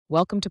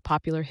Welcome to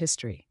Popular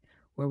History,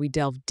 where we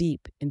delve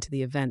deep into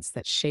the events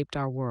that shaped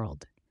our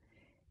world.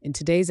 In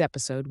today's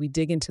episode, we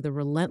dig into the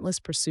relentless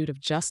pursuit of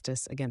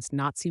justice against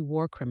Nazi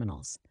war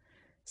criminals.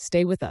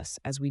 Stay with us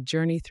as we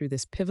journey through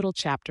this pivotal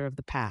chapter of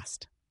the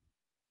past.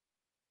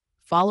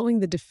 Following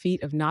the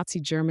defeat of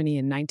Nazi Germany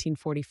in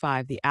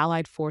 1945, the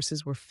Allied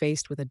forces were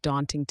faced with a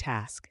daunting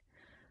task: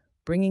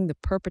 bringing the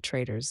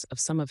perpetrators of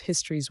some of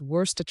history's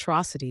worst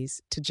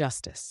atrocities to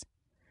justice.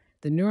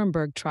 The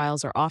Nuremberg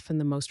Trials are often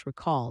the most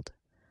recalled,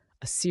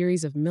 a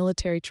series of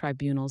military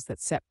tribunals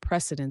that set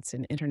precedents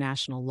in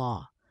international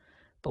law.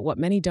 But what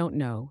many don't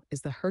know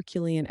is the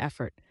Herculean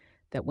effort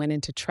that went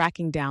into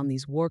tracking down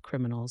these war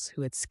criminals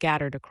who had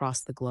scattered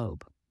across the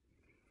globe.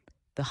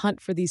 The hunt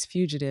for these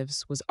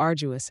fugitives was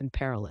arduous and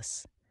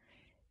perilous.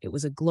 It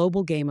was a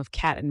global game of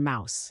cat and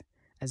mouse,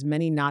 as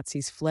many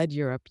Nazis fled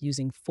Europe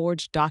using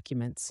forged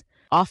documents,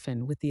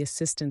 often with the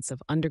assistance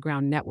of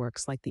underground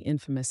networks like the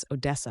infamous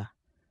Odessa.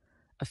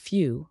 A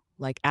few,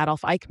 like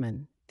Adolf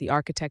Eichmann, the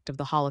architect of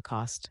the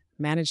Holocaust,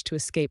 managed to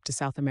escape to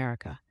South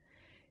America.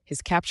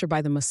 His capture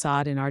by the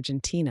Mossad in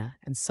Argentina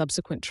and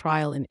subsequent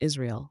trial in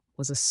Israel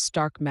was a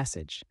stark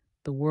message.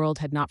 The world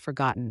had not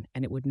forgotten,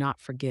 and it would not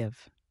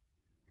forgive.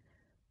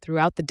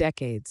 Throughout the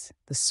decades,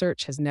 the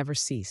search has never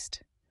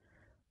ceased.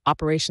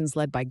 Operations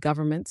led by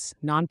governments,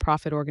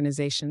 nonprofit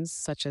organizations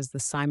such as the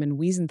Simon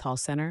Wiesenthal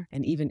Center,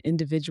 and even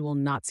individual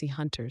Nazi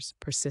hunters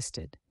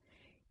persisted.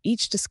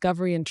 Each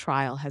discovery and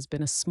trial has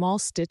been a small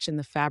stitch in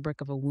the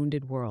fabric of a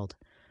wounded world,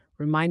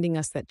 reminding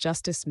us that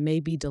justice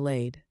may be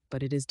delayed,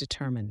 but it is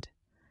determined.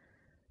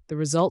 The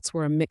results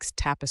were a mixed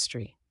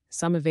tapestry.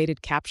 Some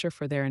evaded capture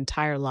for their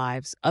entire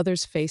lives,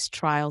 others faced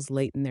trials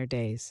late in their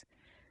days.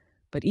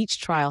 But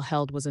each trial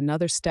held was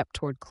another step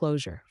toward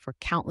closure for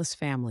countless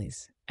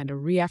families and a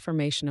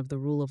reaffirmation of the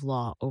rule of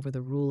law over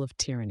the rule of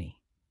tyranny.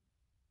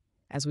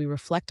 As we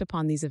reflect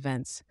upon these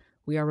events,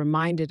 we are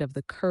reminded of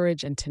the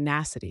courage and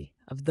tenacity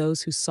of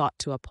those who sought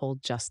to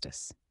uphold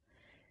justice.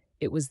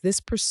 It was this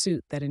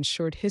pursuit that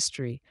ensured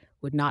history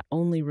would not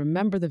only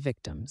remember the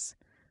victims,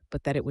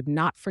 but that it would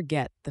not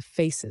forget the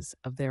faces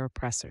of their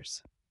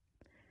oppressors.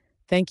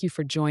 Thank you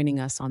for joining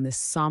us on this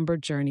somber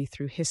journey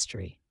through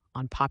history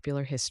on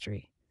Popular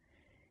History.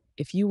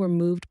 If you were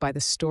moved by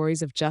the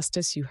stories of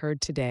justice you heard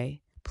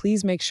today,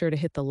 please make sure to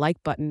hit the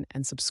like button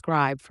and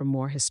subscribe for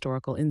more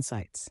historical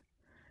insights.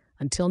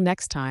 Until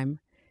next time,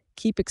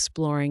 keep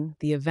exploring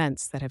the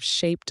events that have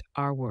shaped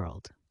our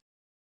world.